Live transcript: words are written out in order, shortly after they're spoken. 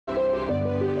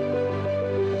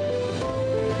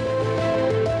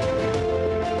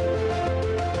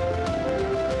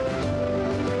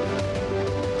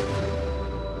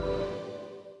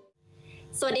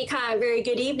Sawadika, very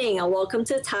good evening and welcome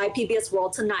to Thai PBS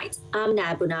World Tonight. I'm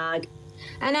Nabunag.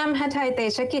 And I'm Hatay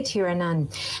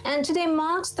Shakitiranan. And today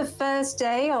marks the first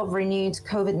day of renewed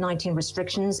COVID-19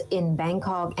 restrictions in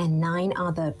Bangkok and 9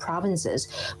 other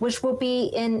provinces, which will be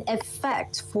in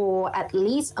effect for at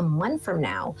least a month from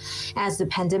now, as the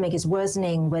pandemic is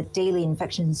worsening with daily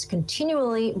infections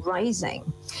continually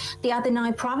rising. The other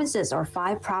 9 provinces are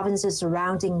 5 provinces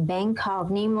surrounding Bangkok,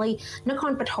 namely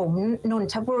Nakhon Pathom,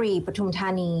 Nonthaburi, Pathum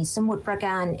Thani, Samut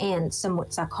Prakan, and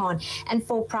Samut Sakhon, and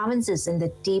 4 provinces in the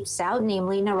deep south,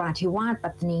 namely Narathiwat,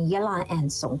 Pattani, Yala, and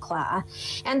Songkhla.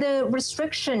 And the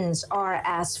restrictions are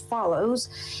as follows.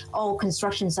 All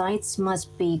construction sites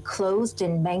must be closed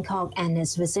in Bangkok and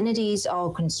its vicinities. All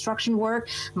construction work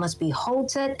must be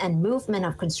halted and movement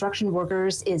of construction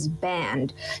workers is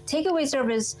banned. Takeaway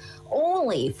service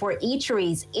only for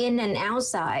eateries in and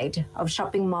outside of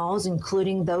shopping malls,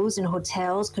 including those in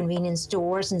hotels, convenience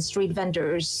stores, and street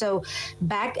vendors. So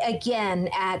back again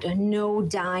at no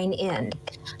dine-in.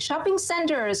 Shopping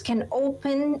centers can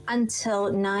open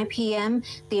until 9 p.m.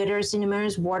 Theaters,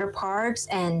 cinemas, water parks,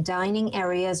 and dining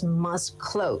areas must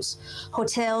close.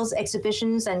 Hotels,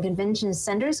 exhibitions, and convention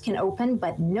centers can open,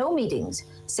 but no meetings,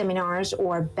 seminars,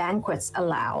 or banquets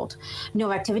allowed.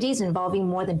 No activities involving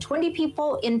more than 20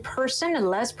 people in person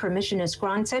unless permission is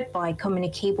granted by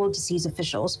communicable disease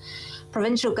officials.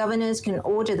 Provincial governors can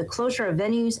order the closure of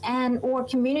venues and or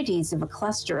communities if a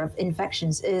cluster of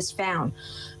infections is found.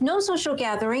 No social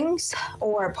gatherings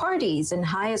or parties in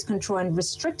highest control and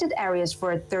restricted areas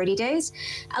for 30 days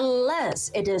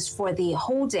unless it is for the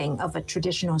holding of a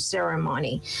traditional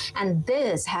ceremony. And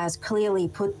this has clearly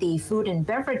put the food and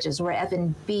beverages or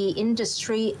F&B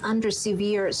industry under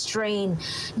severe strain.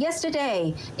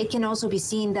 Yesterday, it can also be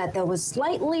seen that there was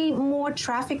slightly more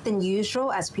traffic than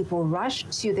usual as people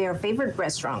rushed to their favorite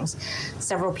restaurants.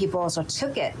 Several people also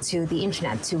took it to the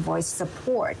internet to voice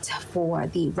support for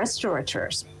the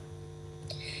restaurateurs.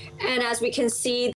 And as we can see,